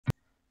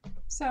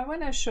So I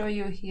want to show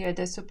you here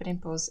the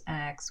Superimpose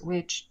X,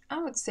 which I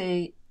would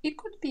say it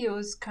could be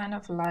used kind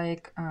of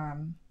like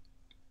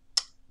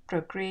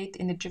Procreate.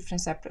 In the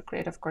difference of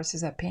Procreate, of course,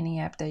 is a painting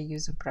app that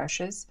uses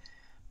brushes.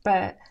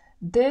 But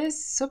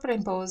this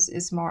Superimpose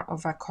is more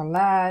of a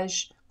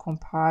collage,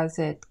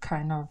 composite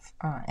kind of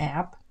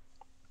app,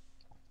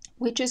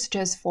 which is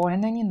just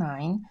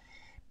 $4.99.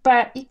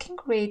 But it can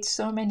create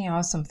so many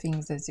awesome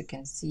things, as you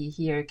can see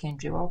here. It can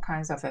do all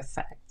kinds of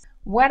effects.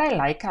 What I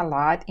like a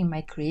lot in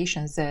my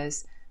creations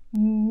is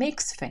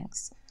mix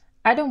things.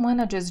 I don't want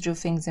to just do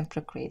things in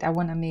Procreate. I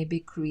want to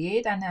maybe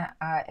create an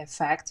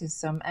effect in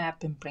some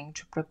app and bring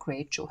to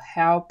Procreate to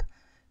help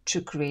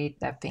to create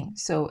that thing.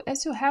 So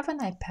as you have an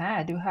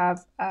iPad, you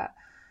have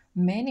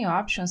many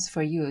options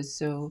for you.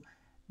 So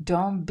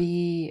don't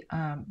be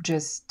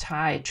just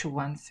tied to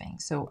one thing.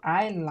 So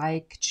I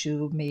like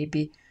to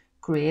maybe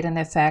create an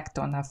effect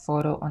on a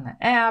photo on an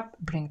app,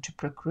 bring to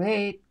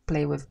Procreate,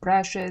 play with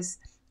brushes,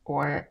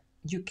 or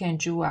you can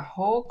do a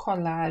whole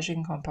collage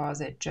and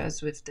composite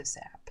just with this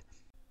app.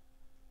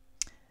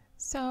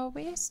 So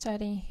we are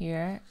starting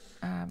here,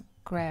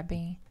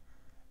 grabbing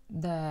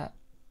the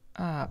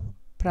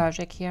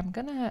project here. I'm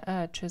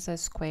gonna choose a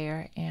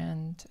square,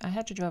 and I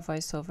had to do a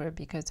voiceover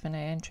because when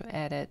I went to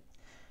edit,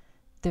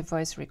 the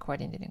voice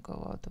recording didn't go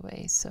all the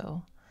way.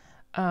 So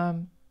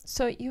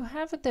so you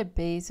have the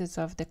basis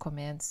of the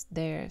commands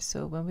there.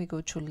 So when we go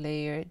to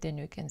layer, then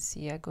you can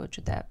see I go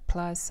to that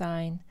plus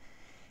sign,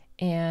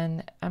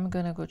 and I'm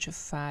gonna go to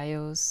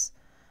files,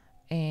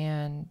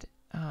 and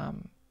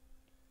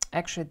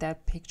actually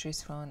that picture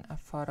is from a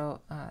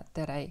photo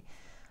that I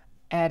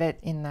added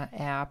in the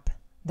app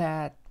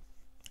that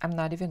I'm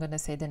not even gonna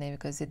say the name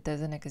because it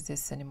doesn't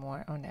exist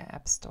anymore on the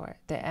App Store.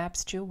 The app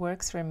still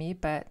works for me,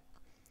 but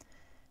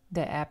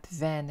the app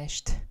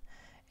vanished.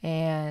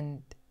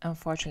 And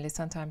unfortunately,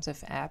 sometimes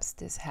with apps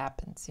this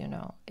happens, you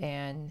know.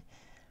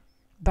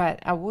 But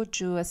I would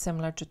do a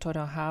similar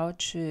tutorial how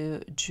to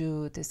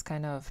do this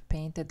kind of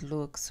painted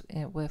looks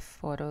with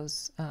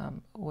photos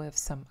with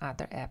some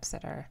other apps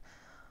that are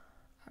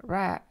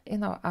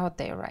out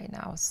there right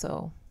now.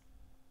 So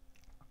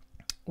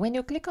when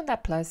you click on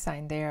that plus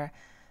sign there,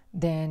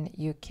 then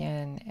you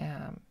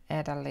can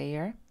add a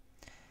layer,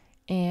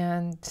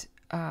 and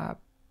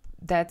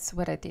that's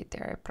what I did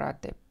there. I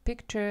brought the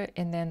picture,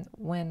 and then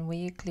when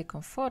we click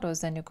on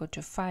photos and you go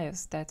to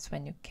files, that's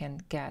when you can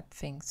get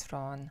things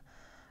from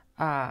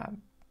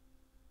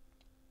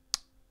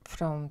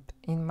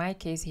in my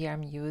case here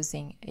I'm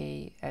using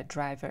a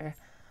driver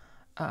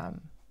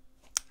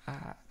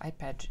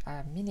iPad,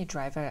 a mini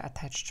driver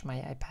attached to my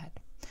iPad.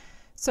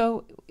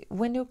 So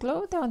when you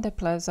go down the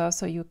plus,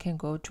 also you can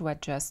go to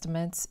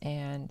adjustments,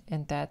 and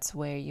that's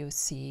where you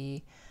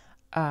see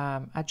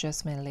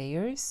adjustment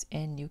layers,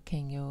 and you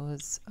can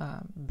use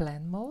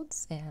blend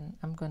modes, and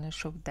I'm going to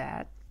show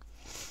that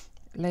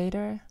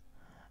later.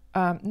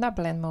 Not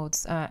blend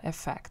modes,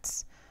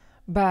 effects.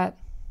 But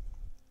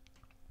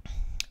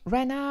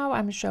right now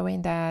I'm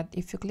showing that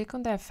if you click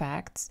on the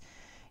effects,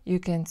 you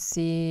can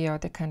see all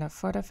the kind of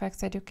photo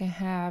effects that you can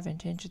have and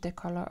change the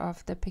color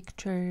of the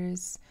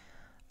pictures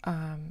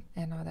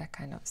and all that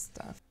kind of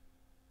stuff.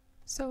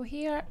 So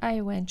here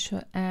I went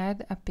to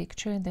add a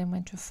picture and then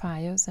went to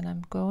files, and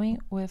I'm going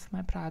with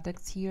my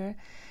products here,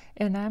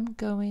 and I'm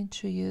going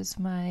to use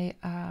my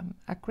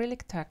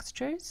acrylic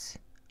textures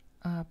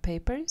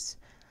papers,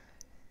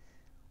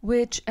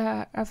 which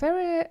are a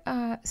very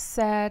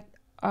set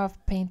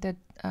of painted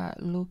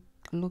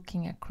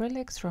looking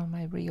acrylics from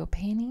my real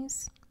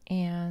paintings.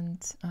 And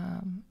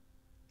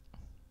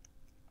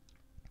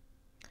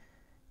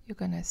you're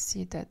gonna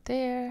see that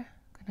there.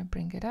 I'm gonna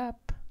bring it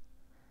up,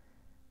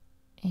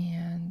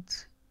 and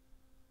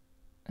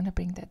I'm gonna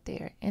bring that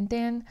there. And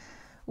then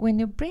when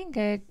you bring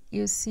it,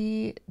 you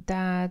see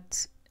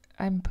that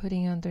I'm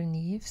putting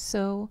underneath.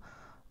 So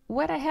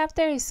what I have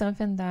there is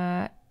something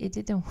that it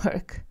didn't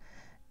work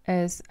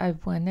as I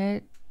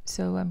wanted,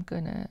 so I'm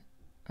gonna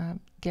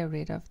get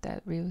rid of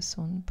that real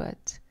soon.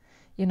 But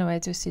you know,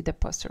 as you see the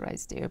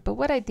posterize there. But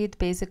what I did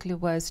basically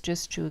was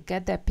just to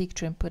get that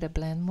picture and put a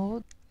blend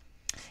mode,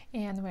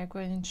 and we're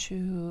going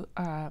to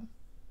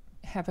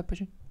have a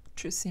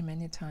to see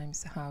many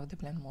times how the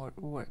blend mode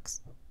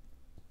works.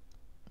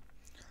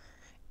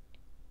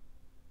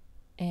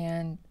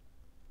 And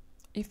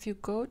if you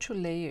go to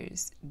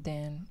layers,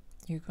 then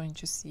you're going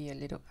to see a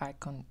little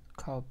icon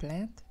called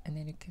blend, and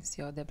then you can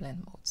see all the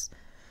blend modes.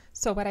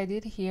 So what I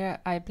did here,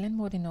 I blend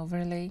mode in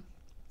overlay,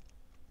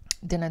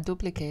 then I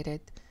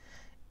duplicated,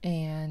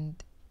 and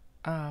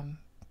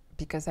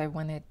because I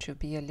wanted to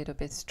be a little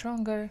bit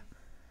stronger,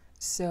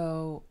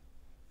 so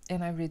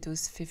and I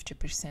reduced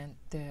 50%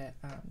 the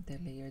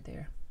layer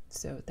there.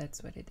 So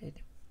that's what I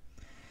did.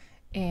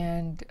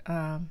 And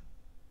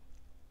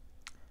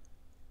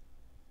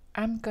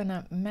I'm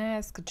gonna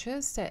mask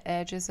just the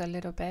edges a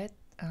little bit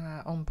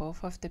on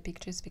both of the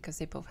pictures because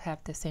they both have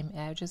the same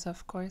edges,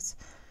 of course.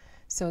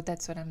 So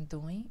that's what I'm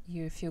doing.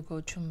 If you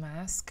go to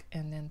mask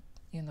and then,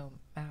 you know,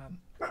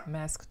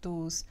 mask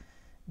tools,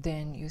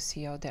 then you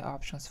see all the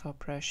options for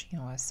brushing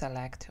or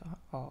select or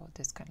all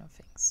these kind of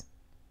things.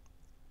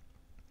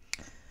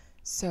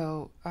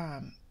 So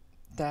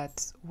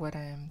that's what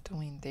I'm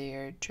doing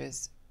there,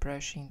 just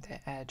brushing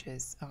the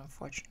edges.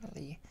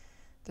 Unfortunately,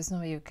 there's no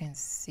way you can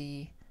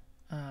see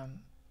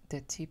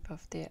the tip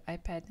of the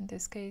iPad in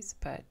this case,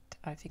 but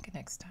I think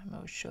next time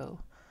I'll show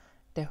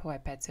the whole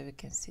iPad so we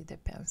can see the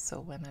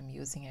pencil when I'm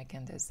using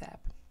again this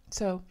app.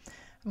 So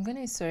I'm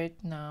gonna insert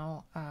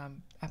now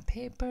a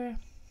paper.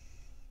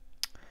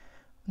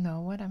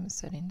 No, what I'm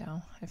inserting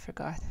now? I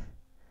forgot.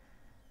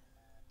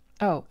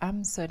 Oh, I'm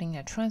inserting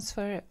a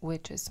transfer,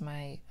 which is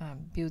my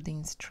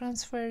buildings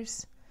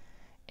transfers,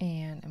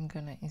 and I'm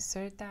gonna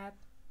insert that.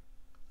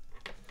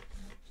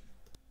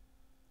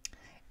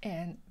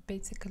 And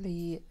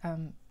basically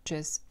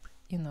just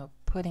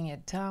putting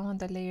it down on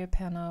the layer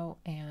panel,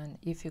 and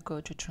if you go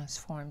to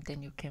transform,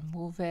 then you can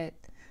move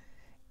it,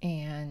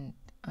 and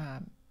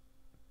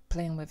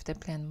playing with the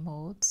blend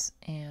modes.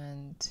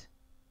 And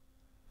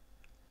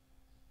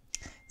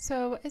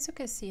so as you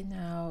can see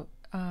now,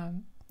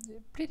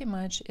 pretty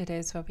much it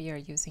is what we are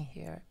using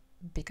here.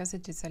 Because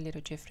it is a little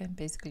different,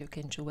 basically you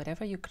can do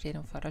whatever you create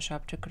in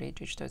Photoshop to create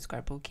digital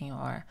scrapbooking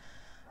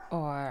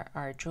or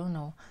art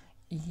journal.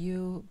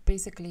 You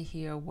basically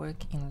here work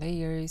in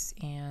layers,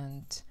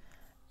 and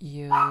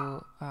you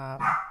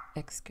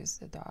excuse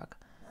the dog,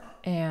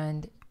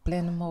 and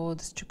blend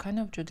modes to kind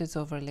of do this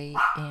overlay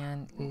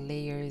and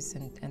layers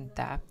and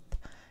depth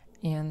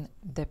in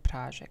the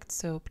project.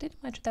 So pretty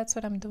much that's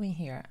what I'm doing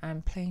here.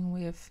 I'm playing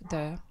with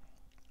the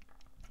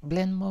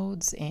blend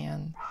modes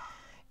and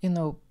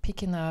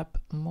picking up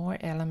more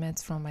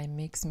elements from my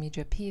mixed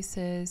media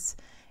pieces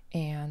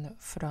and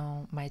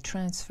from my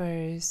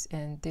transfers,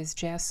 and this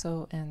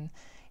gesso and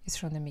is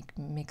from the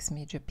mixed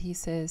media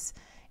pieces.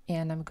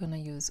 And I'm gonna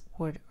use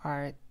word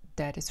art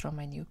that is from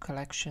my new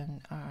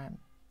collection,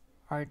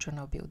 art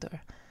journal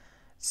builder.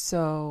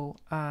 So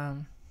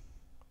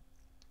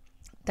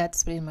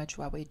that's pretty much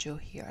what we do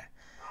here.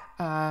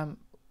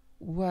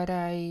 What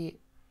I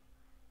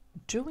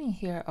doing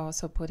here,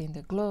 also putting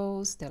the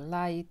glows, the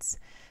lights.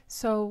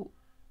 So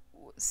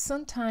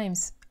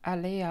sometimes a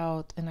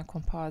layout and a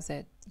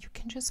composite, you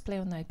can just play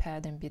on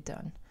iPad and be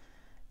done.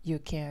 You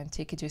can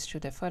take it just to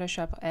the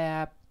Photoshop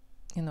app,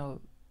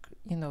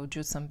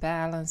 do some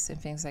balance and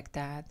things like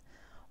that.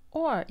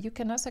 Or you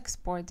can also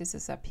export this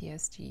as a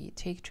PSD,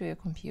 take to your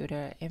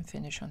computer and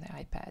finish on the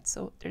iPad.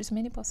 So there's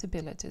many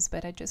possibilities,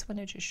 but I just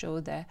wanted to show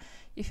that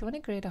if you want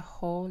to create a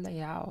whole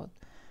layout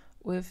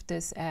with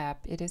this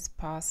app, it is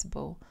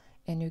possible,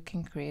 and you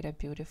can create a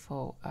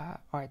beautiful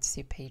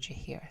artsy page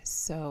here.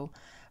 So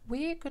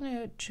we're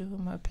gonna do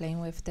more playing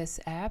with this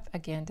app.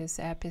 Again, this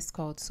app is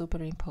called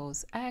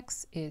Superimpose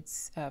X.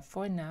 It's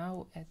for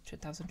now at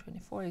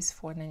 2024 is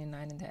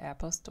 $4.99 in the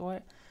Apple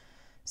Store.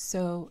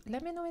 So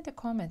let me know in the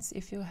comments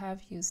if you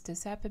have used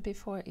this app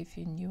before, if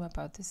you knew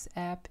about this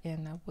app,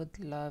 and I would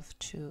love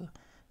to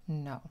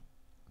know.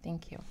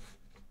 Thank you.